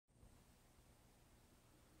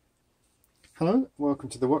Hello, welcome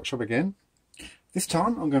to the workshop again. This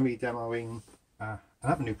time I'm going to be demoing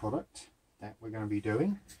another new product that we're going to be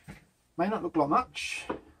doing. May not look like much,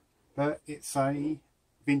 but it's a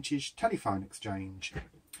vintage telephone exchange.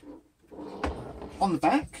 On the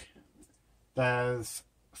back there's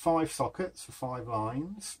 5 sockets for 5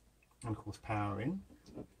 lines and of course power in.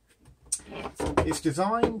 It's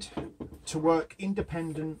designed to work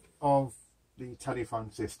independent of the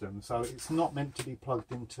telephone system, so it's not meant to be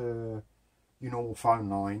plugged into your normal phone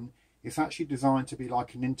line. It's actually designed to be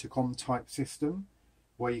like an intercom type system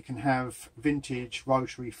where you can have vintage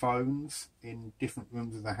rotary phones in different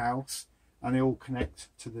rooms of the house and they all connect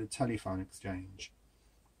to the telephone exchange.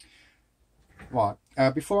 Right,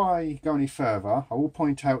 before I go any further, I will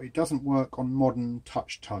point out it doesn't work on modern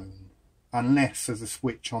touch tone unless there's a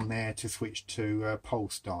switch on there to switch to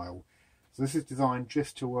pulse dial. So this is designed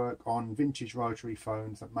just to work on vintage rotary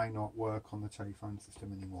phones that may not work on the telephone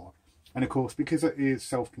system anymore. And of course, because it is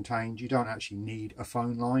self-contained, you don't actually need a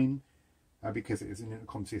phone line because it is an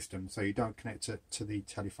intercom system, so you don't connect it to the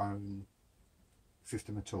telephone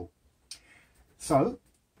system at all. So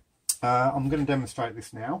I'm going to demonstrate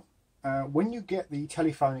this now. When you get the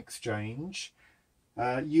telephone exchange,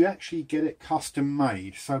 you actually get it custom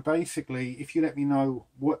made. So basically, if you let me know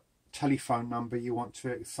what telephone number you want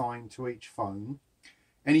to assign to each phone,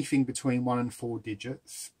 anything between 1 and 4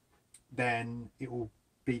 digits, then it will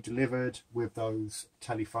be delivered with those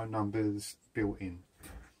telephone numbers built in.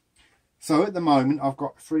 So at the moment I've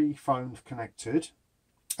got 3 phones connected.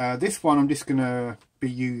 This one I'm just going to be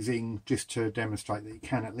using just to demonstrate that you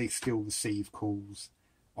can at least still receive calls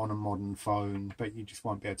on a modern phone, but you just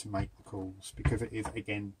won't be able to make the calls because it is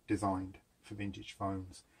again designed for vintage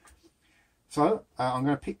phones. So I'm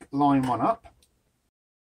going to pick line 1 up.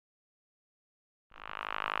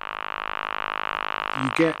 You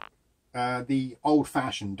get the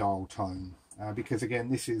old-fashioned dial tone because again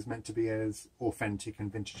this is meant to be as authentic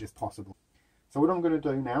and vintage as possible. So what I'm going to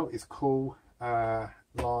do now is call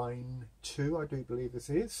line 2, I do believe this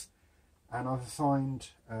is, and I've assigned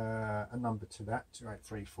a number to that,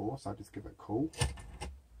 2834, so I'll just give it a call.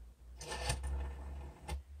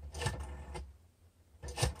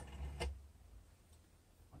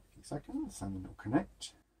 A few seconds and then it'll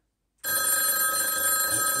connect.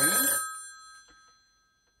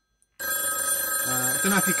 I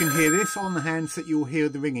don't know if you can hear this. On the handset you'll hear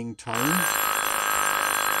the ringing tone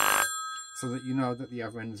so that you know that the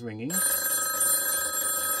other end's ringing.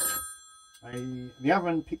 The other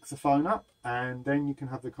end picks the phone up and then you can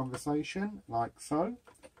have the conversation like so.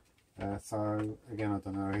 So again, I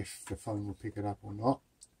don't know if the phone will pick it up or not.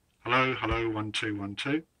 Hello, hello,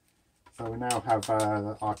 1212. So we now have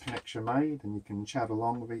our connection made and you can chat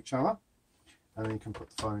along with each other, and then you can put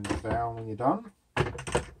the phone down when you're done.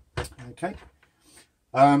 Okay.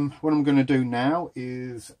 What I'm going to do now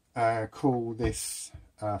is call this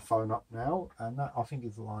phone up now, and that I think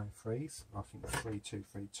is line 3, so I think it's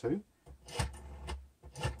 3232.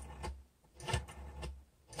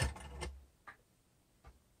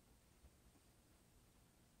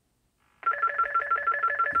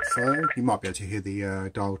 So you might be able to hear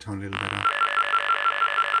the dial tone a little better.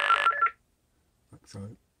 Like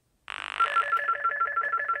so.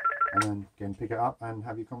 And then again pick it up and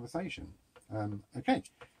have your conversation. Okay.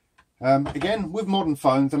 Again, with modern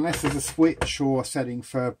phones, unless there's a switch or a setting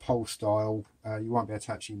for pulse dial, you won't be able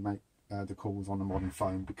to actually make the calls on a modern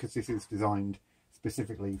phone because this is designed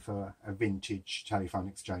specifically for a vintage telephone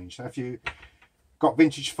exchange. So if you've got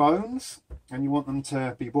vintage phones and you want them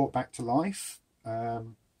to be brought back to life,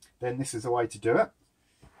 then this is a way to do it.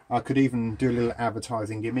 I could even do a little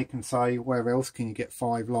advertising gimmick and say, where else can you get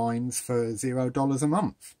 5 lines for $0 a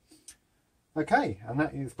month? Okay, and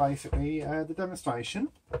that is basically the demonstration.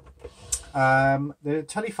 The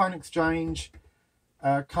telephone exchange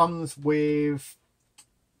comes with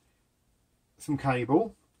some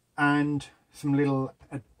cable and some little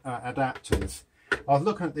adapters. I was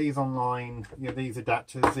looking at these online. You know, these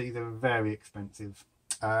adapters, these are very expensive.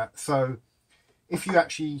 So if you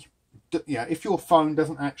actually, if your phone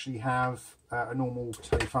doesn't actually have a normal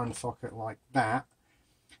telephone socket like that,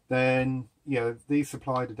 then these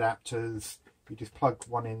supplied adapters, you just plug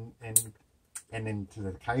one in into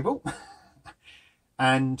the cable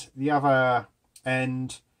and the other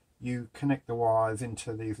end you connect the wires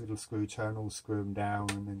into these little screw terminals, screw them down,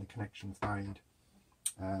 and then the connection's made,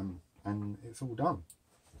 and it's all done.